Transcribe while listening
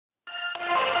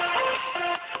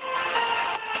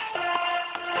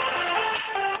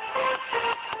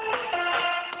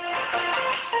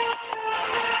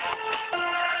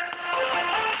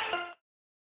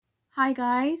Hi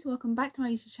guys, welcome back to my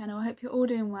YouTube channel. I hope you're all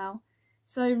doing well.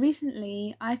 So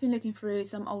recently I've been looking through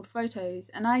some old photos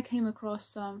and I came across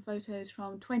some photos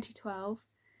from 2012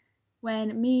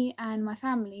 when me and my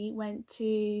family went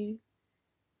to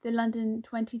the London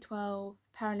 2012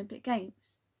 Paralympic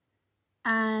Games.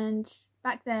 And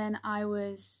back then I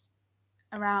was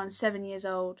around 7 years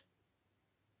old.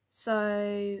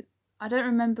 So I don't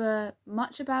remember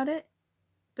much about it,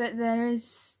 but there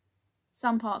is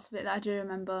some parts of it that I do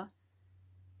remember.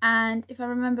 And if I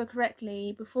remember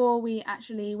correctly, before we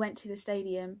actually went to the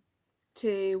stadium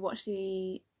to watch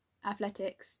the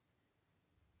athletics,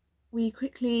 we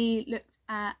quickly looked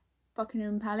at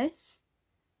Buckingham Palace,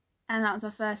 and that was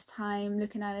our first time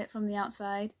looking at it from the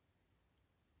outside.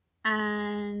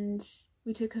 And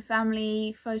we took a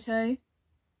family photo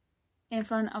in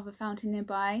front of a fountain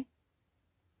nearby.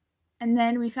 And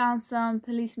then we found some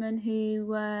policemen who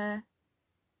were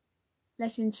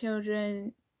letting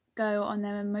children go on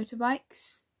their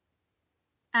motorbikes,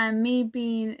 and me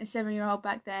being a 7-year-old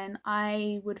back then,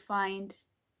 I would find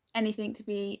anything to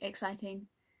be exciting,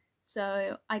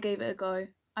 so I gave it a go.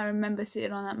 I remember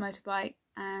sitting on that motorbike,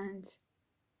 and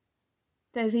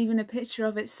there's even a picture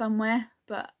of it somewhere,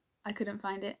 but I couldn't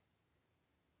find it.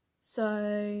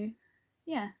 So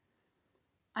yeah,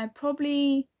 I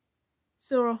probably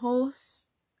saw a horse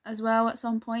as well at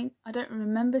some point. I don't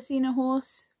remember seeing a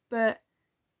horse, but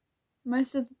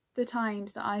most of the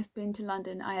times that I've been to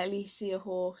London, I at least see a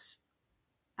horse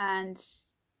and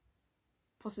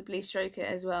possibly stroke it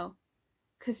as well,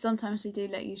 because sometimes they do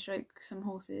let you stroke some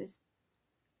horses.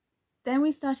 Then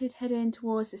we started heading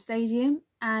towards the stadium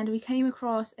and we came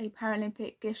across a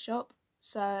Paralympic gift shop,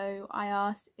 so I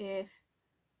asked if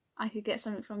I could get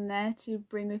something from there to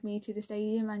bring with me to the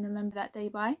stadium and remember that day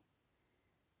by.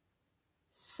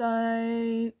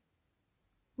 So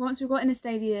once we got in the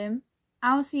stadium,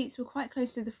 our seats were quite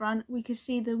close to the front. We could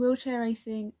see the wheelchair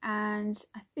racing and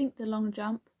I think the long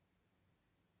jump.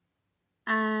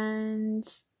 And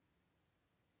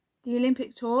the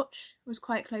Olympic torch was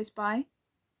quite close by.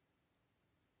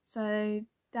 So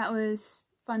that was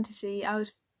fun to see. I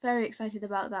was very excited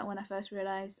about that when I first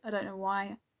realised. I don't know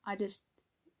why, I just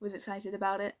was excited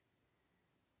about it.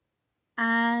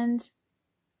 And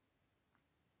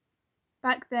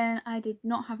back then I did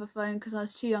not have a phone because I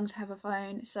was too young to have a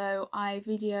phone, so I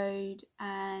videoed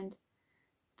and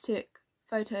took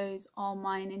photos on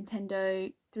my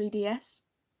Nintendo 3DS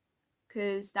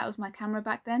because that was my camera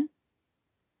back then.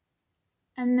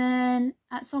 And then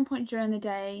at some point during the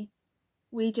day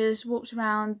we just walked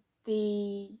around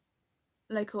the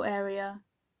local area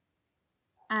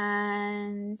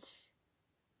and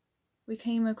we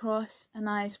came across a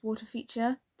nice water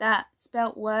feature that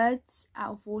spelt words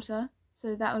out of water.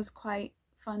 So that was quite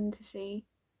fun to see.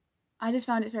 I just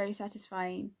found it very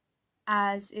satisfying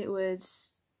as it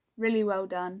was really well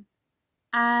done.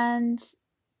 And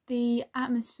the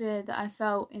atmosphere that I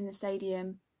felt in the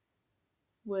stadium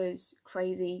was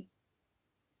crazy,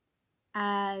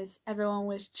 as everyone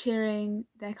was cheering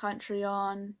their country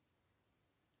on.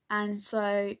 And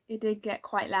so it did get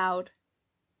quite loud,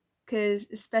 because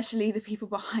especially the people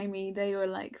behind me, they were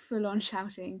like full on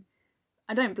shouting.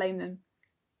 I don't blame them.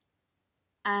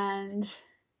 And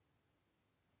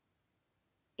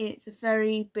it's a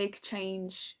very big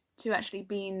change to actually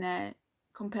being there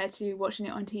compared to watching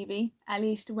it on TV. At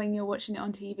least when you're watching it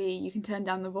on TV, you can turn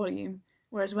down the volume,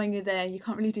 whereas when you're there, you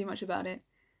can't really do much about it.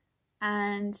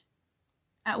 And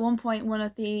at one point, one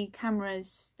of the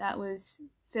cameras that was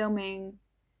filming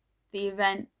the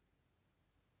event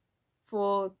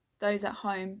for those at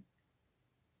home,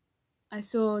 I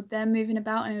saw them moving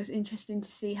about and it was interesting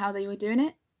to see how they were doing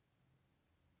it.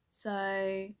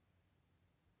 So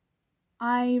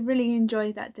I really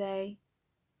enjoyed that day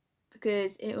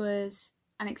because it was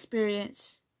an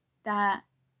experience that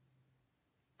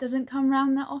doesn't come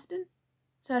around that often.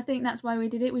 So I think that's why we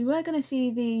did it. We were going to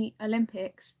see the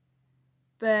Olympics,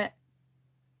 but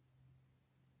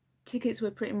tickets were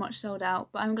pretty much sold out.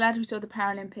 But I'm glad we saw the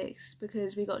Paralympics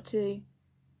because we got to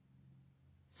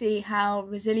see how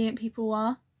resilient people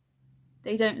are.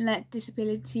 They don't let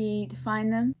disability define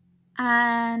them.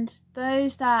 And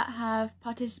those that have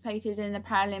participated in the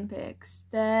Paralympics,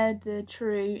 they're the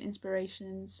true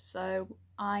inspirations. So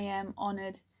I am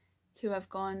honoured to have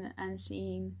gone and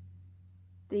seen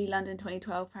the London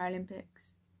 2012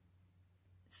 Paralympics.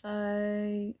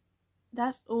 So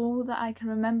that's all that I can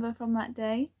remember from that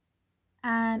day.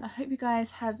 And I hope you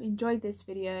guys have enjoyed this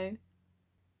video.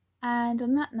 And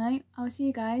on that note, I'll see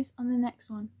you guys on the next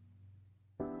one.